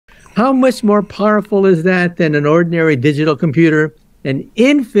How much more powerful is that than an ordinary digital computer? An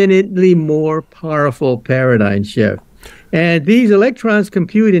infinitely more powerful paradigm shift. And these electrons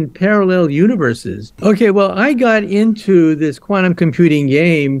compute in parallel universes. Okay, well, I got into this quantum computing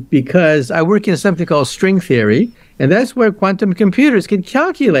game because I work in something called string theory, and that's where quantum computers can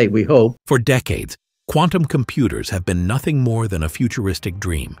calculate, we hope. For decades, quantum computers have been nothing more than a futuristic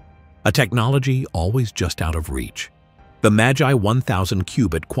dream, a technology always just out of reach. The Magi 1000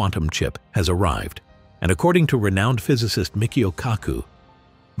 qubit quantum chip has arrived, and according to renowned physicist Michio Kaku,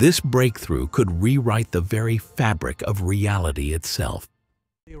 this breakthrough could rewrite the very fabric of reality itself.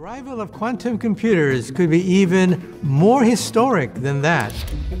 The arrival of quantum computers could be even more historic than that.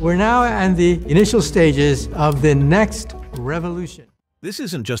 We're now at the initial stages of the next revolution. This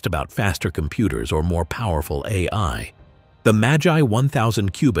isn't just about faster computers or more powerful AI. The Magi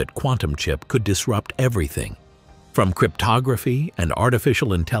 1000 qubit quantum chip could disrupt everything, from cryptography and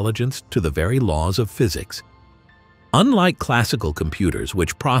artificial intelligence to the very laws of physics. Unlike classical computers,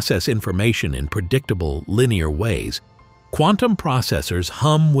 which process information in predictable, linear ways, quantum processors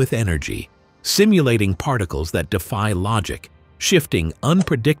hum with energy, simulating particles that defy logic, shifting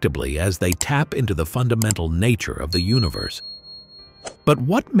unpredictably as they tap into the fundamental nature of the universe. But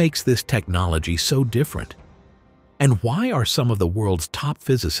what makes this technology so different? And why are some of the world's top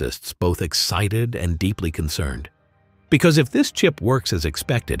physicists both excited and deeply concerned? Because if this chip works as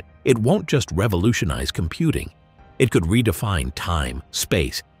expected, it won't just revolutionize computing. It could redefine time,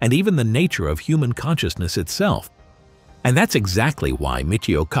 space, and even the nature of human consciousness itself. And that's exactly why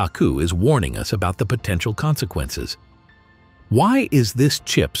Michio Kaku is warning us about the potential consequences. Why is this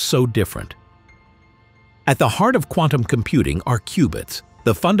chip so different? At the heart of quantum computing are qubits,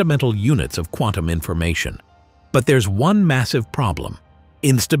 the fundamental units of quantum information. But there's one massive problem: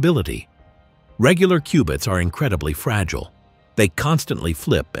 instability. Regular qubits are incredibly fragile. They constantly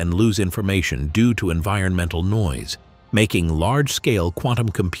flip and lose information due to environmental noise, making large-scale quantum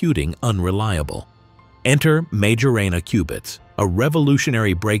computing unreliable. Enter Majorana qubits, a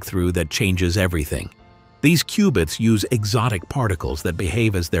revolutionary breakthrough that changes everything. These qubits use exotic particles that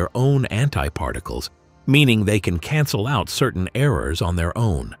behave as their own antiparticles, meaning they can cancel out certain errors on their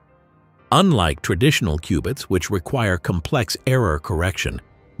own. Unlike traditional qubits, which require complex error correction,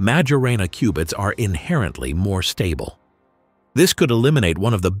 Majorana qubits are inherently more stable. This could eliminate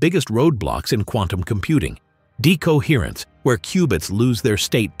one of the biggest roadblocks in quantum computing: decoherence, where qubits lose their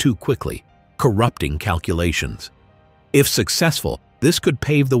state too quickly, corrupting calculations. If successful, this could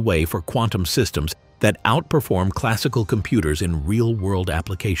pave the way for quantum systems that outperform classical computers in real-world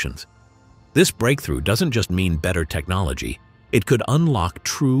applications. This breakthrough doesn't just mean better technology, it could unlock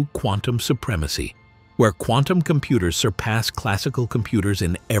true quantum supremacy, where quantum computers surpass classical computers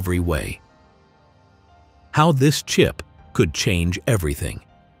in every way. How this chip could change everything.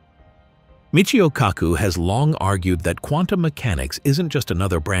 Michio Kaku has long argued that quantum mechanics isn't just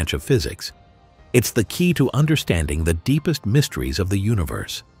another branch of physics. It's the key to understanding the deepest mysteries of the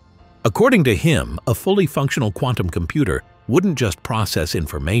universe. According to him, a fully functional quantum computer wouldn't just process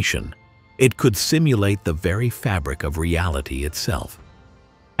information, it could simulate the very fabric of reality itself.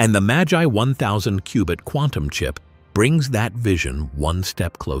 And the Magi 1000 qubit quantum chip brings that vision one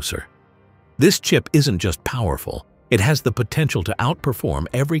step closer. This chip isn't just powerful, it has the potential to outperform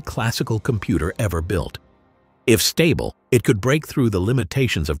every classical computer ever built. If stable, it could break through the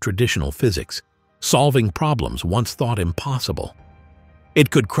limitations of traditional physics, solving problems once thought impossible. It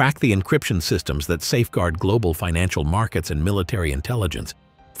could crack the encryption systems that safeguard global financial markets and military intelligence,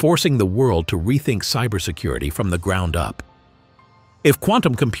 forcing the world to rethink cybersecurity from the ground up. If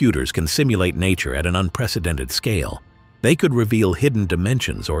quantum computers can simulate nature at an unprecedented scale, they could reveal hidden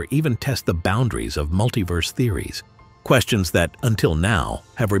dimensions or even test the boundaries of multiverse theories, questions that, until now,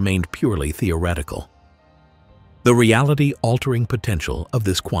 have remained purely theoretical. The reality-altering potential of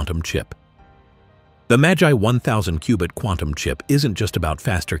this quantum chip. The Magi 1000 qubit quantum chip isn't just about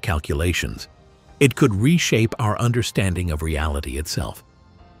faster calculations. It could reshape our understanding of reality itself.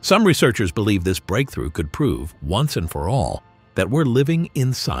 Some researchers believe this breakthrough could prove, once and for all, that we're living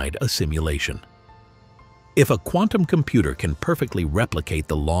inside a simulation. If a quantum computer can perfectly replicate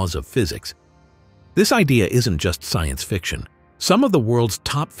the laws of physics, this idea isn't just science fiction. Some of the world's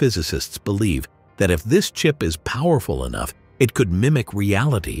top physicists believe that if this chip is powerful enough, it could mimic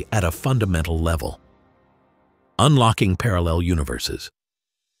reality at a fundamental level. Unlocking parallel universes.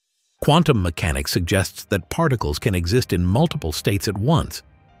 Quantum mechanics suggests that particles can exist in multiple states at once,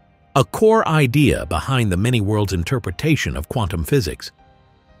 a core idea behind the many worlds interpretation of quantum physics.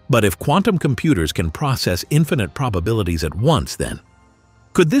 But if quantum computers can process infinite probabilities at once, then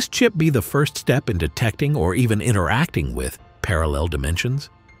could this chip be the first step in detecting or even interacting with parallel dimensions?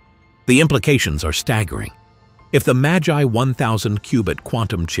 The implications are staggering. If the Magi 1000 qubit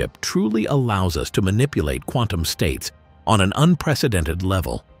quantum chip truly allows us to manipulate quantum states on an unprecedented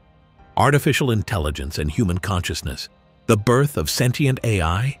level, artificial intelligence and human consciousness, the birth of sentient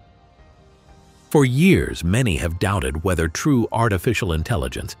AI? For years, many have doubted whether true artificial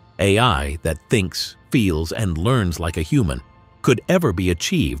intelligence, AI that thinks, feels, and learns like a human, could ever be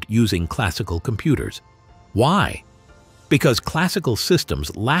achieved using classical computers. Why? Because classical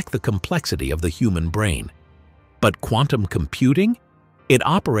systems lack the complexity of the human brain. But quantum computing? It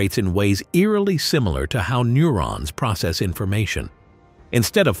operates in ways eerily similar to how neurons process information.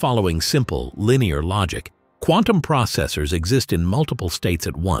 Instead of following simple, linear logic, quantum processors exist in multiple states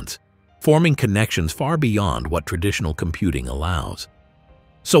at once, forming connections far beyond what traditional computing allows.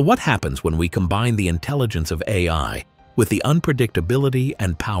 So what happens when we combine the intelligence of AI with the unpredictability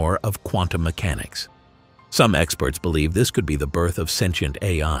and power of quantum mechanics? Some experts believe this could be the birth of sentient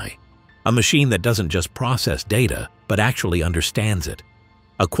AI, a machine that doesn't just process data, but actually understands it.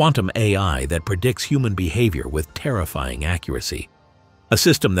 A quantum AI that predicts human behavior with terrifying accuracy. A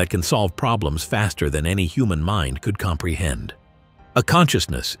system that can solve problems faster than any human mind could comprehend. A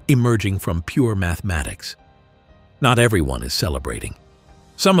consciousness emerging from pure mathematics. Not everyone is celebrating.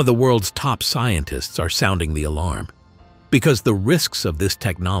 Some of the world's top scientists are sounding the alarm, because the risks of this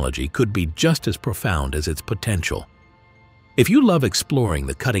technology could be just as profound as its potential. If you love exploring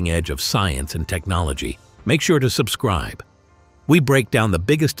the cutting edge of science and technology, make sure to subscribe. We break down the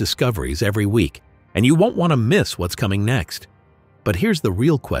biggest discoveries every week, and you won't want to miss what's coming next. But here's the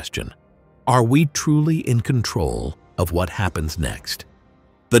real question. Are we truly in control of what happens next?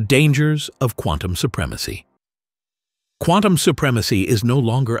 The dangers of quantum supremacy. Quantum supremacy is no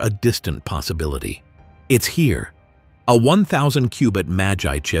longer a distant possibility. It's here. A 1000 qubit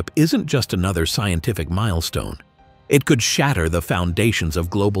Magi chip isn't just another scientific milestone. It could shatter the foundations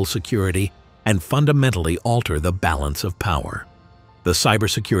of global security and fundamentally alter the balance of power. The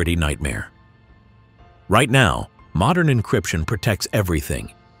cybersecurity nightmare. Right now, modern encryption protects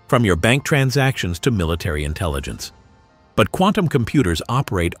everything, from your bank transactions to military intelligence. But quantum computers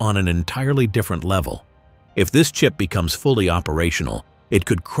operate on an entirely different level. If this chip becomes fully operational, it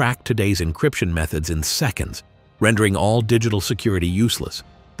could crack today's encryption methods in seconds, rendering all digital security useless.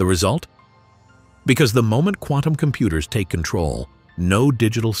 The result? Because the moment quantum computers take control, no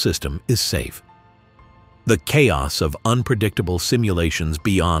digital system is safe. The chaos of unpredictable simulations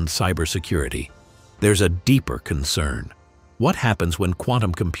beyond cybersecurity. There's a deeper concern. What happens when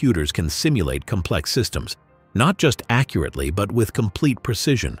quantum computers can simulate complex systems, not just accurately but with complete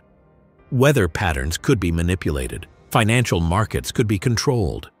precision? Weather patterns could be manipulated, financial markets could be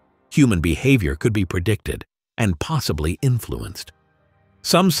controlled, human behavior could be predicted, and possibly influenced.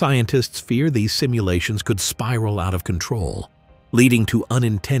 Some scientists fear these simulations could spiral out of control, leading to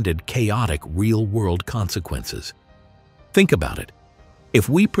unintended, chaotic, real-world consequences. Think about it. If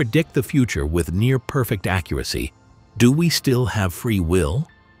we predict the future with near-perfect accuracy, do we still have free will?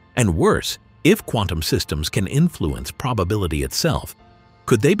 And worse, if quantum systems can influence probability itself,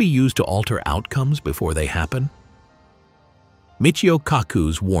 could they be used to alter outcomes before they happen? Michio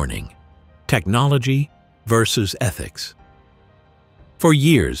Kaku's warning: technology versus ethics. For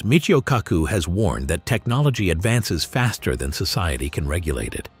years, Michio Kaku has warned that technology advances faster than society can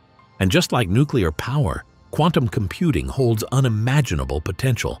regulate it. And just like nuclear power, quantum computing holds unimaginable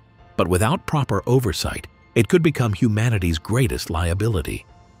potential, but without proper oversight, it could become humanity's greatest liability.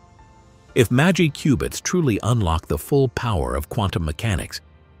 If Magi qubits truly unlock the full power of quantum mechanics,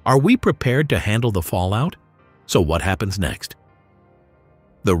 are we prepared to handle the fallout? So what happens next?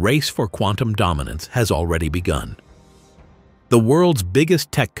 The race for quantum dominance has already begun. The world's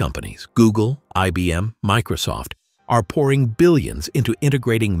biggest tech companies, Google, IBM, Microsoft, are pouring billions into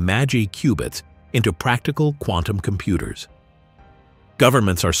integrating Magi qubits into practical quantum computers.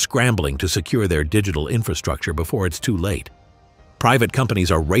 Governments are scrambling to secure their digital infrastructure before it's too late. Private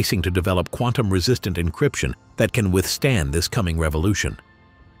companies are racing to develop quantum-resistant encryption that can withstand this coming revolution.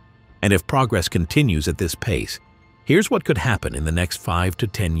 And if progress continues at this pace, here's what could happen in the next 5 to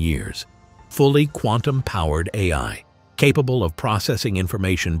 10 years. Fully quantum-powered AI, capable of processing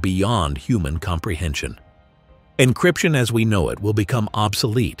information beyond human comprehension. Encryption as we know it will become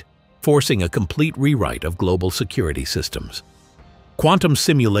obsolete, forcing a complete rewrite of global security systems. Quantum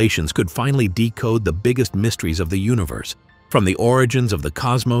simulations could finally decode the biggest mysteries of the universe, from the origins of the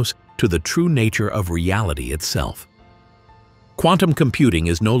cosmos to the true nature of reality itself. Quantum computing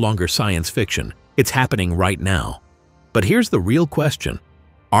is no longer science fiction, it's happening right now. But here's the real question: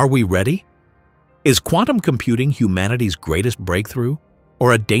 are we ready? Is quantum computing humanity's greatest breakthrough,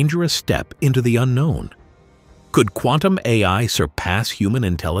 or a dangerous step into the unknown? Could quantum AI surpass human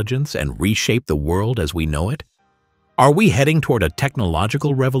intelligence and reshape the world as we know it? Are we heading toward a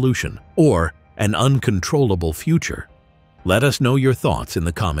technological revolution or an uncontrollable future? Let us know your thoughts in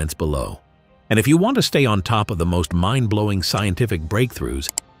the comments below. And if you want to stay on top of the most mind-blowing scientific breakthroughs,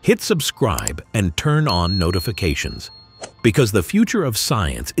 hit subscribe and turn on notifications. Because the future of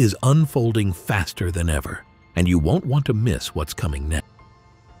science is unfolding faster than ever, and you won't want to miss what's coming next.